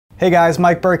Hey guys,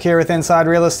 Mike Burke here with Inside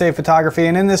Real Estate Photography,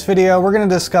 and in this video we're going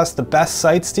to discuss the best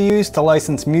sites to use to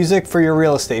license music for your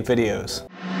real estate videos.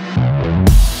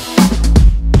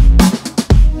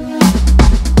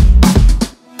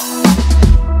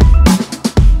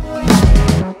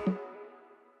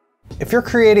 If you're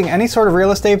creating any sort of real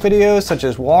estate videos such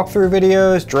as walkthrough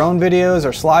videos, drone videos,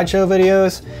 or slideshow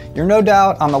videos, you're no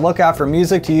doubt on the lookout for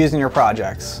music to use in your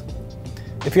projects.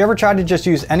 If you ever tried to just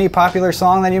use any popular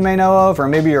song that you may know of, or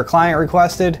maybe your client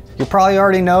requested, you probably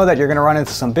already know that you're going to run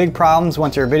into some big problems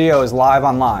once your video is live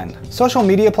online. Social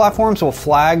media platforms will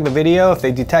flag the video if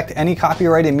they detect any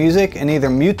copyrighted music and either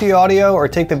mute the audio or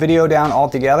take the video down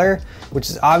altogether,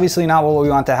 which is obviously not what we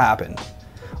want to happen.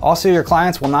 Also, your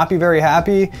clients will not be very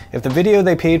happy if the video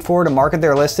they paid for to market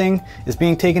their listing is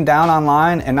being taken down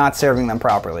online and not serving them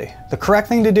properly. The correct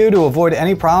thing to do to avoid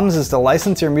any problems is to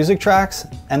license your music tracks,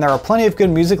 and there are plenty of good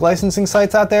music licensing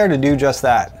sites out there to do just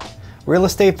that. Real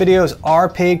estate videos are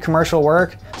paid commercial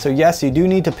work, so yes, you do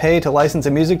need to pay to license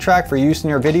a music track for use in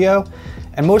your video,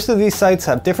 and most of these sites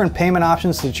have different payment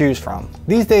options to choose from.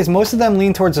 These days, most of them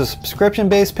lean towards a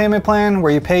subscription-based payment plan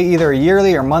where you pay either a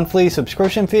yearly or monthly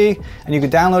subscription fee, and you can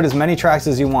download as many tracks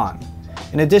as you want.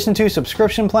 In addition to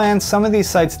subscription plans, some of these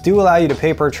sites do allow you to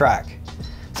pay per track.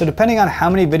 So depending on how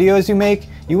many videos you make,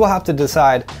 you will have to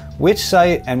decide which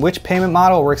site and which payment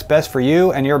model works best for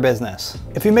you and your business.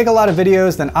 If you make a lot of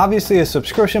videos, then obviously a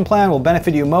subscription plan will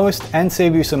benefit you most and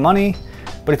save you some money.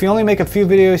 But if you only make a few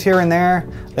videos here and there,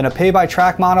 then a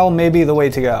pay-by-track model may be the way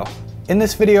to go. In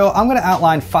this video, I'm going to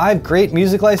outline 5 great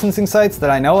music licensing sites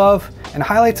that I know of and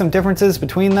highlight some differences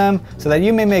between them so that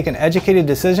you may make an educated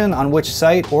decision on which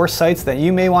site or sites that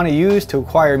you may want to use to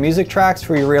acquire music tracks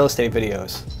for your real estate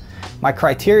videos. My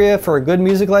criteria for a good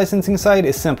music licensing site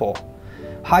is simple: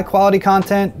 high quality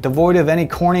content, devoid of any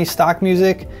corny stock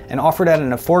music, and offered at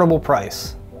an affordable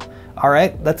price.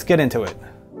 Alright, let's get into it.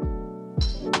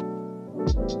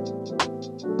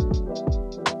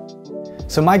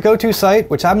 So my go-to site,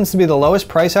 which happens to be the lowest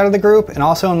price out of the group, and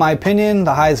also in my opinion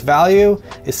the highest value,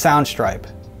 is Soundstripe.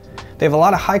 They have a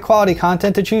lot of high quality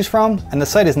content to choose from, and the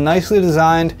site is nicely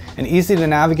designed and easy to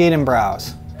navigate and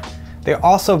browse. They are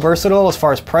also versatile as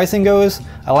far as pricing goes,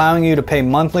 allowing you to pay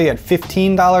monthly at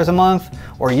 $15 a month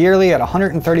or yearly at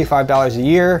 $135 a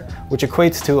year, which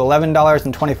equates to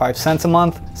 $11.25 a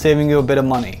month, saving you a bit of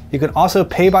money. You can also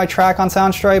pay by track on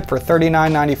Soundstripe for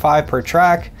 $39.95 per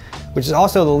track, which is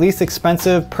also the least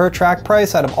expensive per track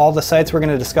price out of all the sites we're going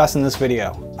to discuss in this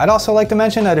video. I'd also like to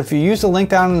mention that if you use the link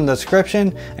down in the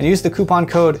description and use the coupon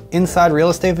code Inside Real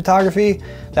Estate Photography,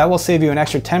 that will save you an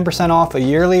extra 10% off a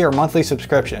yearly or monthly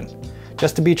subscription.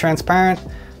 Just to be transparent,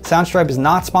 Soundstripe is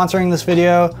not sponsoring this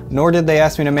video, nor did they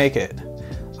ask me to make it.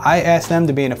 I asked them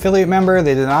to be an affiliate member,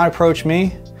 they did not approach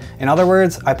me. In other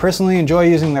words, I personally enjoy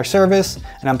using their service,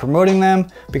 and I'm promoting them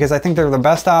because I think they're the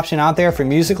best option out there for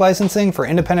music licensing for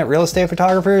independent real estate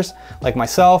photographers like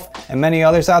myself and many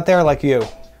others out there like you.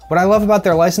 What I love about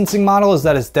their licensing model is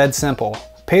that it's dead simple.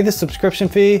 Pay the subscription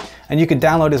fee and you can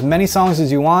download as many songs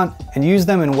as you want and use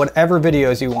them in whatever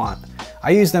videos you want.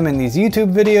 I use them in these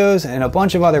YouTube videos and a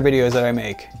bunch of other videos that I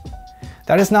make.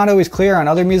 That is not always clear on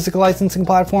other music licensing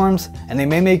platforms, and they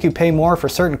may make you pay more for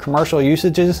certain commercial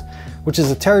usages, which is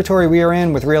the territory we are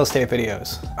in with real estate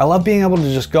videos. I love being able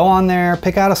to just go on there,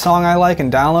 pick out a song I like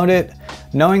and download it,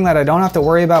 knowing that I don't have to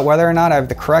worry about whether or not I have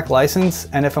the correct license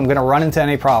and if I'm going to run into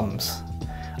any problems.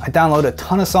 I download a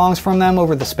ton of songs from them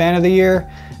over the span of the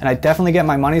year, and I definitely get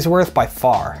my money's worth by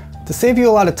far. To save you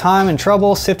a lot of time and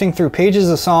trouble sifting through pages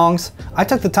of songs, I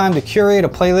took the time to curate a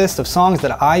playlist of songs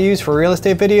that I use for real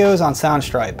estate videos on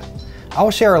Soundstripe. I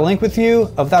will share a link with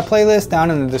you of that playlist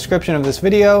down in the description of this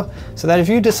video so that if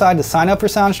you decide to sign up for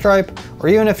Soundstripe, or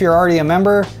even if you're already a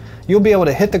member, you'll be able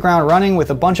to hit the ground running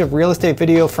with a bunch of real estate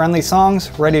video friendly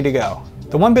songs ready to go.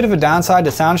 The one bit of a downside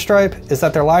to Soundstripe is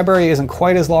that their library isn't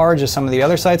quite as large as some of the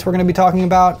other sites we're going to be talking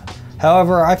about.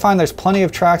 However, I find there's plenty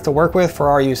of tracks to work with for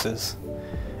our uses.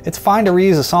 It's fine to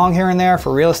reuse a song here and there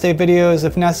for real estate videos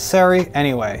if necessary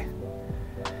anyway.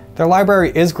 Their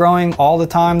library is growing all the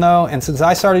time though, and since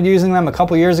I started using them a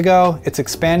couple years ago, it's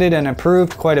expanded and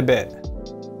improved quite a bit.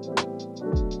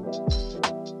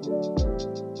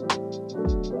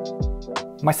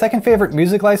 My second favorite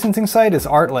music licensing site is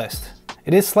Artlist.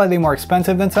 It is slightly more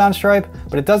expensive than Soundstripe,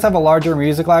 but it does have a larger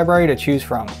music library to choose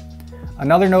from.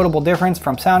 Another notable difference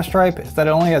from Soundstripe is that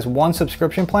it only has one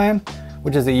subscription plan,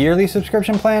 which is a yearly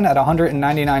subscription plan at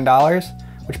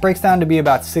 $199, which breaks down to be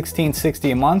about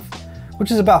 $16.60 a month, which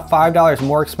is about $5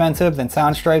 more expensive than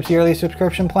Soundstripe's yearly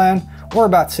subscription plan, or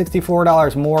about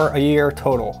 $64 more a year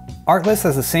total. Artlist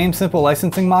has the same simple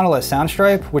licensing model as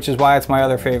Soundstripe, which is why it's my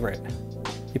other favorite.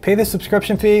 You pay the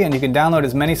subscription fee and you can download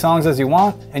as many songs as you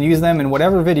want and use them in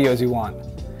whatever videos you want.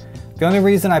 The only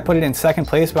reason I put it in second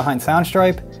place behind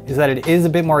Soundstripe is that it is a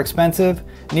bit more expensive,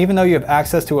 and even though you have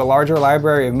access to a larger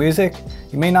library of music,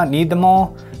 you may not need them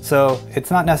all, so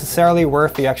it's not necessarily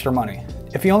worth the extra money.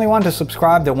 If you only want to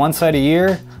subscribe to one site a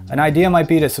year, an idea might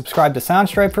be to subscribe to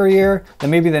Soundstripe for a year, then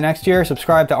maybe the next year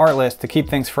subscribe to Artlist to keep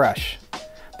things fresh.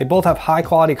 They both have high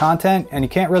quality content and you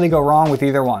can't really go wrong with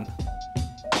either one.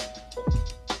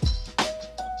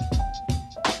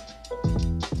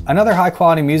 Another high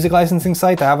quality music licensing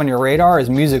site to have on your radar is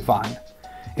MusicVine.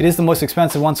 It is the most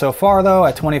expensive one so far though,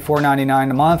 at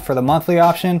 $24.99 a month for the monthly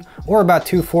option, or about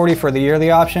 $240 for the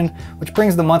yearly option, which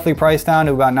brings the monthly price down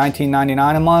to about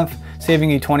 $19.99 a month,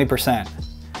 saving you 20%.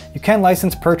 You can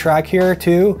license per track here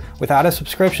too, without a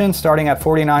subscription, starting at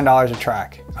 $49 a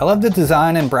track. I love the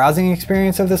design and browsing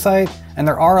experience of the site, and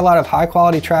there are a lot of high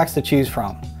quality tracks to choose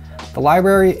from. The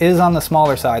library is on the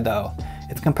smaller side though.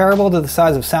 It's comparable to the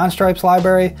size of Soundstripe's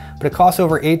library, but it costs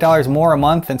over $8 more a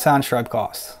month than Soundstripe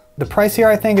costs. The price here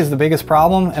I think is the biggest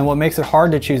problem and what makes it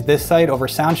hard to choose this site over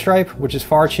Soundstripe, which is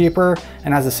far cheaper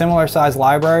and has a similar size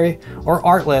library, or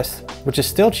Artlist, which is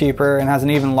still cheaper and has an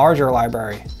even larger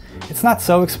library. It's not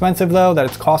so expensive though that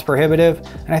it's cost prohibitive,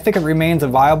 and I think it remains a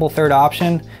viable third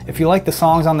option if you like the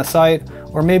songs on the site,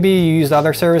 or maybe you used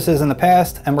other services in the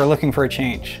past and were looking for a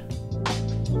change.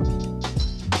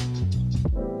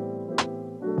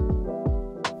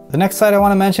 The next site I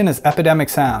want to mention is Epidemic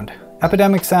Sound.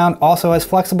 Epidemic Sound also has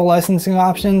flexible licensing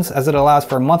options as it allows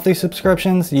for monthly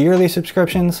subscriptions, yearly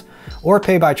subscriptions, or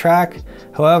pay by track.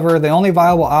 However, the only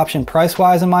viable option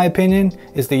price-wise in my opinion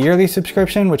is the yearly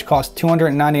subscription, which costs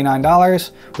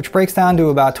 $299, which breaks down to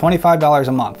about $25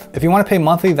 a month. If you want to pay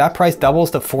monthly, that price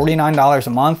doubles to $49 a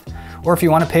month, or if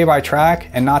you want to pay by track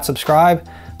and not subscribe,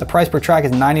 the price per track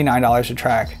is $99 a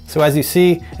track. So as you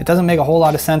see, it doesn't make a whole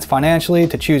lot of sense financially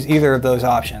to choose either of those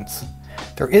options.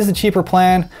 There is a cheaper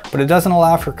plan, but it doesn't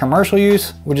allow for commercial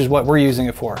use, which is what we're using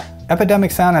it for. Epidemic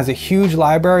Sound has a huge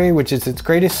library, which is its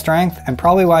greatest strength and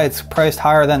probably why it's priced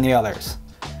higher than the others.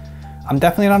 I'm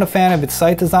definitely not a fan of its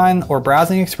site design or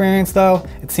browsing experience though.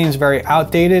 It seems very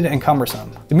outdated and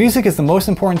cumbersome. The music is the most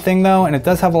important thing though, and it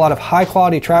does have a lot of high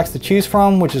quality tracks to choose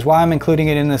from, which is why I'm including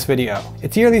it in this video.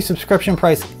 Its yearly subscription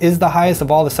price is the highest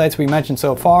of all the sites we mentioned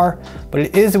so far, but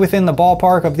it is within the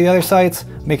ballpark of the other sites,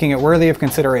 making it worthy of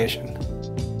consideration.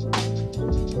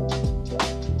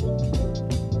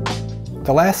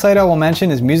 The last site I will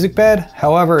mention is MusicBed.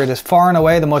 However, it is far and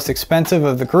away the most expensive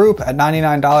of the group at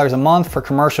 $99 a month for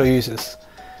commercial uses.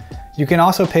 You can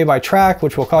also pay by track,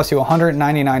 which will cost you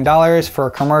 $199 for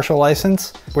a commercial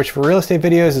license, which for real estate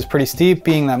videos is pretty steep,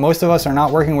 being that most of us are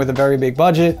not working with a very big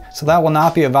budget, so that will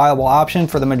not be a viable option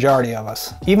for the majority of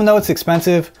us. Even though it's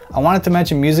expensive, I wanted to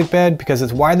mention MusicBed because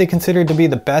it's widely considered to be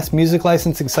the best music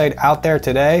licensing site out there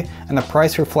today, and the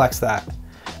price reflects that.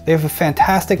 They have a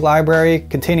fantastic library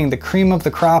containing the cream of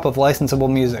the crop of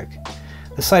licensable music.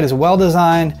 The site is well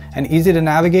designed and easy to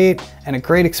navigate, and a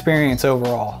great experience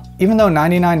overall. Even though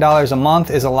 $99 a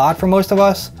month is a lot for most of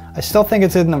us, I still think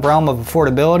it's in the realm of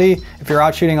affordability if you're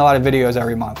out shooting a lot of videos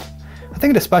every month. I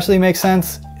think it especially makes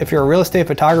sense if you're a real estate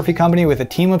photography company with a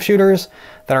team of shooters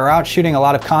that are out shooting a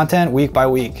lot of content week by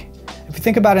week. If you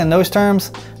think about it in those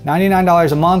terms,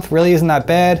 $99 a month really isn't that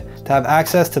bad to have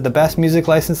access to the best music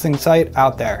licensing site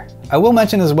out there. I will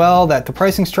mention as well that the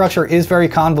pricing structure is very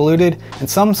convoluted and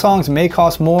some songs may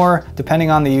cost more depending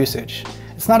on the usage.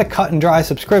 It's not a cut and dry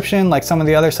subscription like some of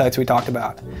the other sites we talked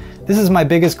about. This is my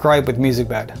biggest gripe with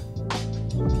MusicBed.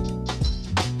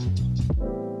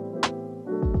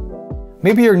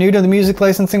 Maybe you're new to the music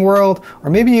licensing world, or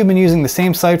maybe you've been using the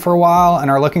same site for a while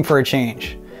and are looking for a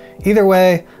change. Either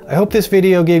way, I hope this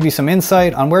video gave you some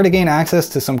insight on where to gain access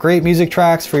to some great music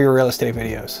tracks for your real estate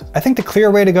videos. I think the clear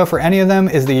way to go for any of them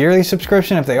is the yearly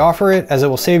subscription if they offer it, as it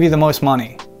will save you the most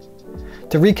money.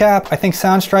 To recap, I think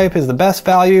Soundstripe is the best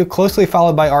value, closely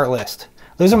followed by Artlist.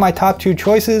 Those are my top two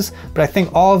choices, but I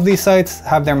think all of these sites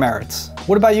have their merits.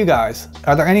 What about you guys?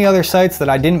 Are there any other sites that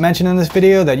I didn't mention in this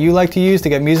video that you like to use to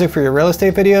get music for your real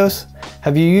estate videos?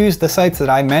 Have you used the sites that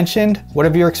I mentioned? What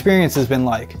have your experiences been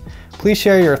like? Please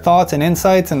share your thoughts and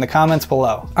insights in the comments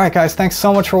below. Alright guys, thanks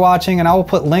so much for watching, and I will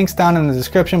put links down in the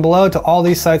description below to all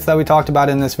these sites that we talked about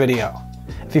in this video.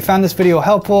 If you found this video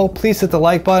helpful, please hit the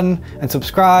like button and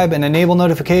subscribe and enable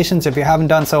notifications if you haven't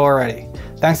done so already.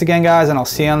 Thanks again guys, and I'll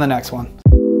see you on the next one.